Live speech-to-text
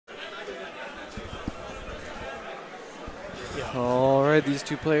All right, these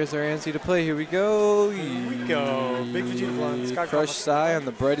two players are antsy to play. Here we go. Here we go. Big Vegeta Blunt. Crush Sai on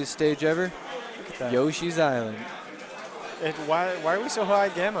the brightest stage ever. Yoshi's Island. And why are we so high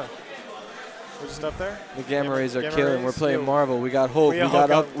Gamma? We're just up there? The Gamma Rays are Gamma killing. Rays? We're playing Yo. Marvel. We got Hulk.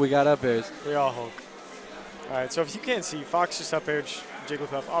 We got up airs. We all Hulk. All right, so if you can't see, Fox just up aired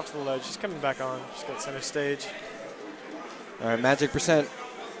Jigglypuff off to the ledge. She's coming back on. She's got center stage. All right, magic percent.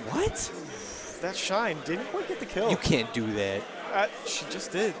 What? That shine didn't quite get the kill. You can't do that. She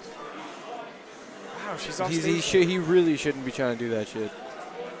just did. Wow, she's off stage. He really shouldn't be trying to do that shit.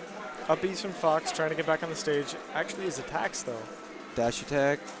 Up B's from Fox, trying to get back on the stage. Actually, his attacks, though. Dash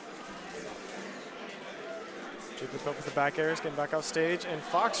attack. Jigglypuff with the back airs, getting back off stage. And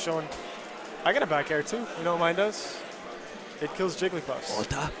Fox showing, I got a back air, too. You know what mine does? It kills Jigglypuffs.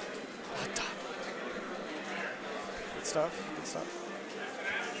 Ota. Good stuff. Good stuff.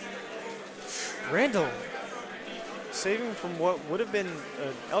 Randall saving from what would have been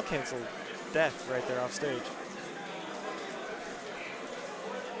an L-cancel death right there off stage.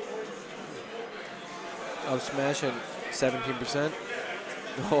 Up smash at 17%.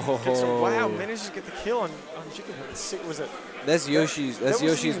 So, wow, managed to get the kill on Jigglypuff. Was it? That's Yoshi's. That's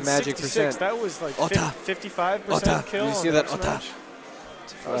Yoshi's magic 66. percent. That was like 55% Ota. kill. You see on that?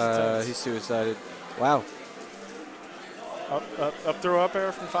 Ota. He's suicided. Wow. Up throw up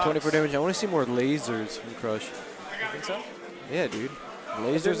air from Fox. 24 damage. I want to see more lasers from Crush. You think so? Yeah, dude.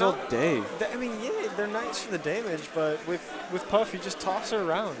 Lasers all day. I mean, yeah, they're nice for the damage, but with Puff, you just toss her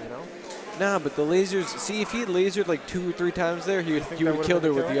around, you know? Nah, but the lasers. See, if he had lasered like 2 or 3 times there, he would have killed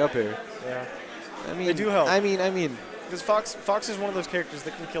her with the up air. Yeah. I mean, they do help. I mean. Because Fox is one of those characters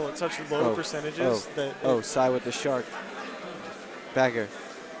that can kill at such low percentages that. Oh, Sai with the shark. Back air.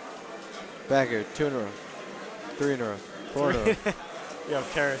 Back air. 2 in a row. 3 in a row. 4 in a row. Yo,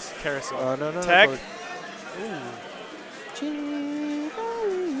 carousel. Oh, no. Tech.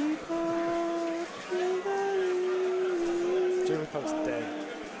 Jigglypuff's dead.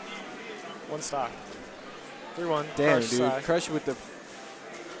 1 stock. 3-1. Damn, Crush dude. Sai. Crush with the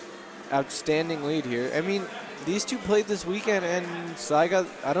outstanding lead here. I mean, these two played this weekend, and Sai got.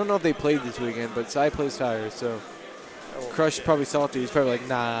 I don't know if they played this weekend, but Sai plays higher, so. Crush is probably salty. He's probably like,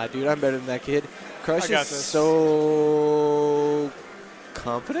 nah, dude, I'm better than that kid. Crush is so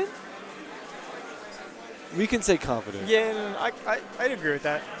confident? We can say confident. Yeah, no, I'd agree with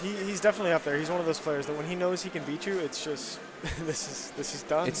that. He's definitely up there. He's one of those players that when he knows he can beat you, it's just, this is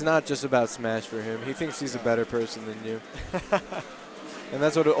done. It's not just about Smash for him. He thinks he's a better person than you. And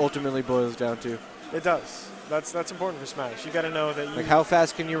that's what it ultimately boils down to. It does. That's important for Smash. You got to know that you... Like, how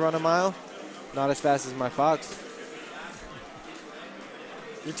fast can you run a mile? Not as fast as my Fox.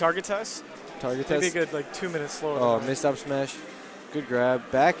 Your target test? Target test? Maybe a good, like, 2 minutes slower. Oh, missed up smash. Good grab.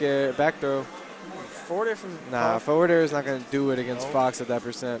 Back air. Back throw. Forward air from Nah, Puff. forward air is not going to do it against Fox at that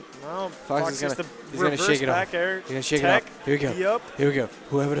percent. No, Fox is going to shake it off. Air. He's going to shake it off. Here we go. Yep. Here we go.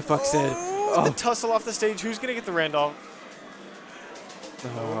 Whoever the fuck said. Oh, the tussle off the stage. Who's going to get the Randolph?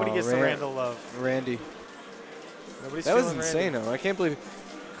 Nobody gets the Randall love. Randy. Nobody's that was feeling insane, Randy. though. I can't believe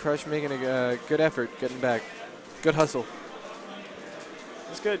Crush making a good effort getting back. Good hustle.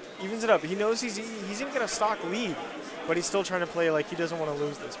 It's good. Evens it up. He knows he's even got a stock lead, but he's still trying to play like he doesn't want to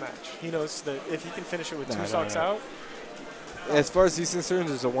lose this match. He knows that if he can finish it with 2 stocks out. As far as he's concerned,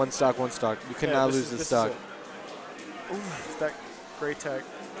 it's a 1 stock, 1 stock. You cannot lose this stock. Ooh, that great tech.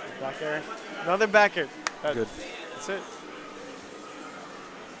 Back air. Another back air. Good. That's it.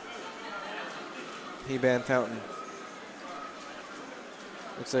 He banned Fountain.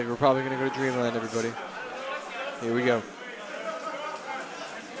 Looks like we're probably going to go to Dreamland, everybody. Here we go.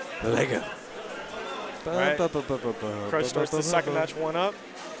 Lego. Right. Crush starts the second match 1 up.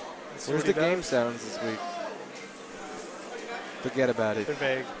 Where's the game sounds this week? Forget about it. They're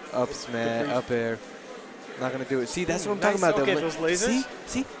vague. Up smash, up air. Not going to do it. See, that's what I'm talking about. Okay, those lasers.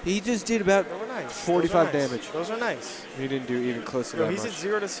 See? He just did about 45 damage. Those are nice. He didn't do even close to that much. He's at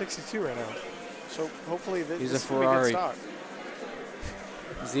 0 to 62 right now. So hopefully he's this a Ferrari. Be good stock.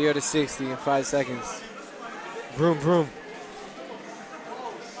 0 to 60 in 5 seconds. Vroom, vroom.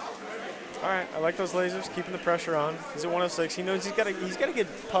 All right, I like those lasers, keeping the pressure on. He's at 106. He knows he's got to get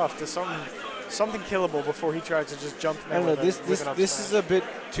puffed to something killable before he tries to just jump. I don't know. This is a bit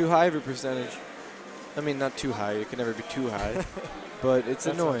too high of a percentage. I mean, not too high. It can never be too high, but it's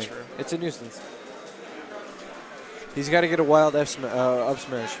annoying. It's a nuisance. He's got to get a wild up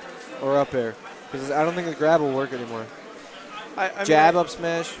smash or up air because I don't think the grab will work anymore. Jab up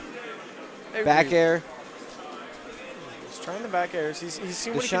smash, back air. Trying the back airs. He's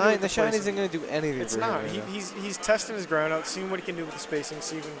seen what he can do with the shine isn't going to do anything. It's not. He's testing his ground out, seeing what he can do with the spacing,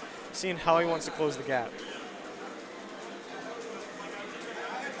 seeing how he wants to close the gap.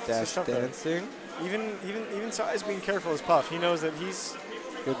 Dash dancing. Even Sai's being careful as Puff. He knows that he's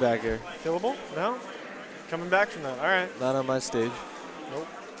good back here. Killable? No? Coming back from that. All right. Not on my stage. Nope.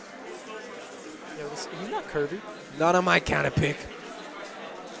 Yeah, he's not curvy. Not on my counter pick.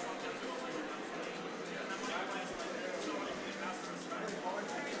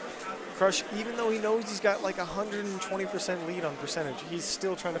 Crush, even though he knows he's got like 120% lead on percentage, he's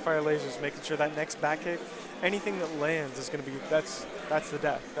still trying to fire lasers, making sure that next back kick, anything that lands is going to be, that's the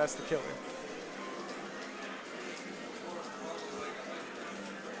death. That's the killer.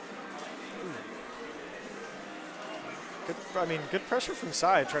 Good pressure from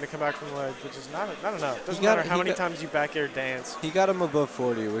side, trying to come back from the ledge, which is not enough. Doesn't matter how many times you back air dance. He got him above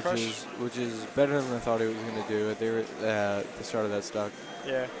 40, which is better than I thought he was going to do at the start of that stock.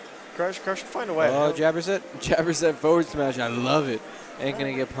 Yeah, Crush will find a way. Oh, jabber set forward smash. I love it. Ain't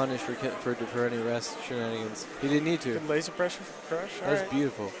going to get punished for any rest shenanigans. He didn't need to. Good laser pressure for Crush. That's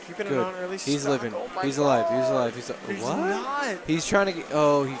beautiful. Keeping it on early. He's living. Oh He's alive. He's what? Not. He's trying to get, he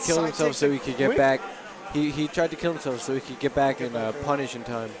killed himself so he could get back. He tried to kill himself so he could get back and punish in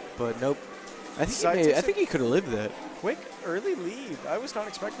time, but nope. I think he could have lived that. Quick early lead. I was not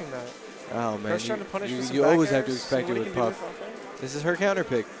expecting that. Oh man, trying to punish you always have to expect it with Puff. This is her counter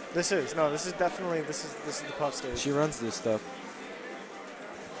pick. This is definitely this is the Puff stage. She runs this stuff.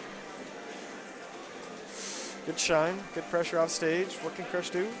 Good shine, good pressure off stage. What can Crush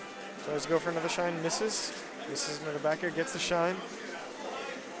do? Tries to go for another shine, misses. Misses another back air, gets the shine.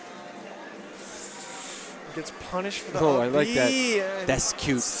 Gets punished for the up I like that. That's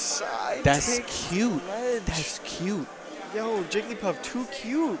cute. That's cute. Ledge. That's cute. Yo, Jigglypuff, too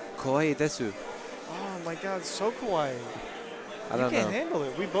cute. Kawaii desu. Oh my god, so kawaii. I don't know. You can't handle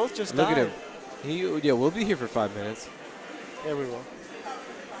it. We both just Look died. at him. We'll be here for 5 minutes. Yeah, we will.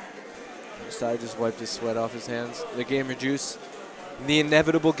 Sai just wiped his sweat off his hands. The gamer juice. The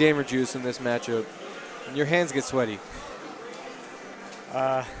inevitable gamer juice in this matchup. And your hands get sweaty.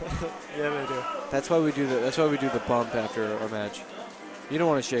 Yeah, they do. That's why we do the bump after our match. You don't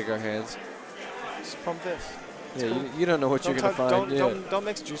want to shake our hands. Just pump this. Yeah, cool. you don't know what you're gonna find. Don't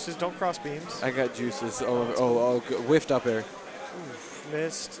mix juices. Don't cross beams. I got juices all over. Whiffed up air. Oof,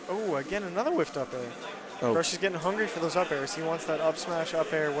 missed. Oh, again another whiffed up air. Oh. Crush is getting hungry for those up airs. He wants that up smash,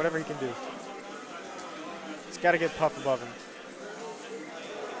 up air, whatever he can do. He's got to get Puff above him.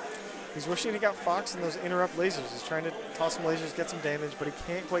 He's wishing he got Fox and those interrupt lasers. He's trying to toss some lasers, get some damage, but he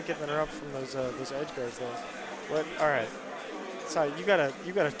can't quite get the interrupt from those edge guards though. What? All right. Sai, you got a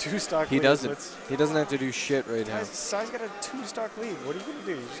 2-stock lead. He doesn't. He doesn't have to do shit right now. Sai's got a 2-stock lead. What are you gonna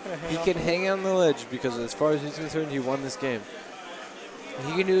do? You're just gonna hang. He can hang on the ledge because as far as he's concerned, he won this game.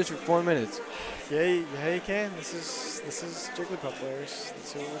 He can do this for 4 minutes. Yeah, he can. This is Jigglypuff players.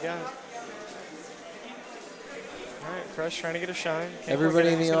 Let's see what we got. All right, Crush trying to get a shine. Everybody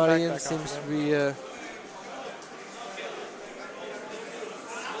in the audience seems to be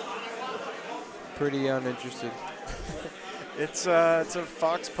pretty uninterested. It's a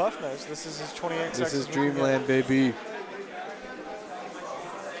Fox Puff match. This is his 28 seconds. This is Dreamland, baby.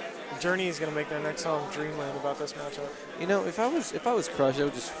 Journey is gonna make their next song Dreamland about this matchup. You know, if I was Crush, I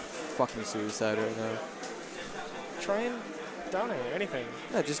would just fucking suicide right now. Try and down air anything.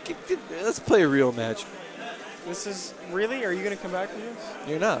 No, just let's play a real match. This is really? Are you gonna come back from this?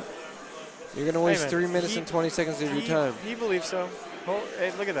 You're not. You're gonna waste 3 minutes and 20 seconds of your time. He believes so. Oh,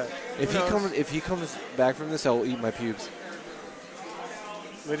 hey, look at that. If he comes back from this, I will eat my pubes.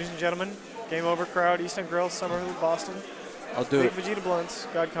 Ladies and gentlemen, game over crowd, Eastern Girls, Somerville, Boston. I'll do it. Big Vegeta Blunts,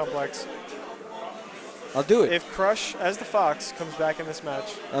 God Complex. I'll do it. If Crush, as the Fox, comes back in this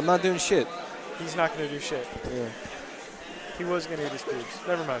match, I'm not doing shit. He's not going to do shit. Yeah. He was going to eat his pubes.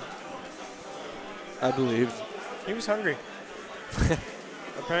 Never mind. I believed. He was hungry.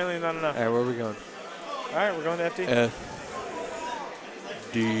 Apparently not enough. All right, where are we going? All right, we're going to FD. F.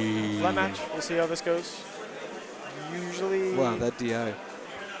 D. Flat match. We'll see how this goes. Usually. Wow, that DI.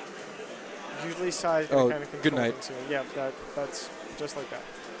 Usually size kind of control. Good night. So yeah, that's just like that.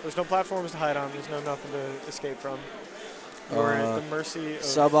 There's no platforms to hide on. There's nothing to escape from. You're at the mercy of...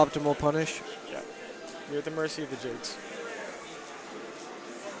 Suboptimal punish? Yeah. You're at the mercy of the Jakes.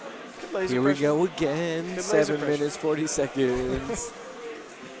 Good laser Here pressure. we go again. Good 7 minutes, 40 seconds.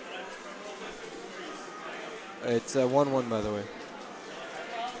 It's 1-1, by the way.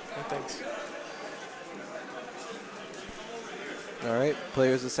 Oh, thanks. All right,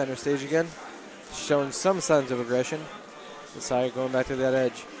 players at center stage again. Showing some signs of aggression. Sai going back to that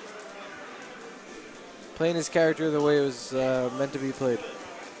edge. Playing his character the way it was meant to be played.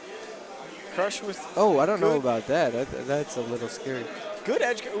 Crush with... Oh, I don't know about that. That's a little scary. Good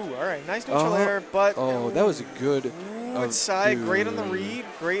edge. Ooh, all right. Nice neutral air, but. Oh, that was a good. Dudutsai, great on the read.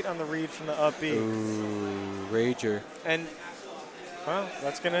 Great on the read from the up B. Ooh, Rager. And, well,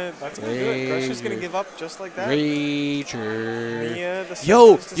 that's gonna do it. Crush is gonna give up just like that. Rager.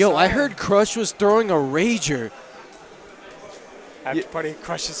 Yo, I heard Crush was throwing a Rager. After party at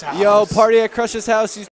Crush's house. Yo, party at Crush's house. He's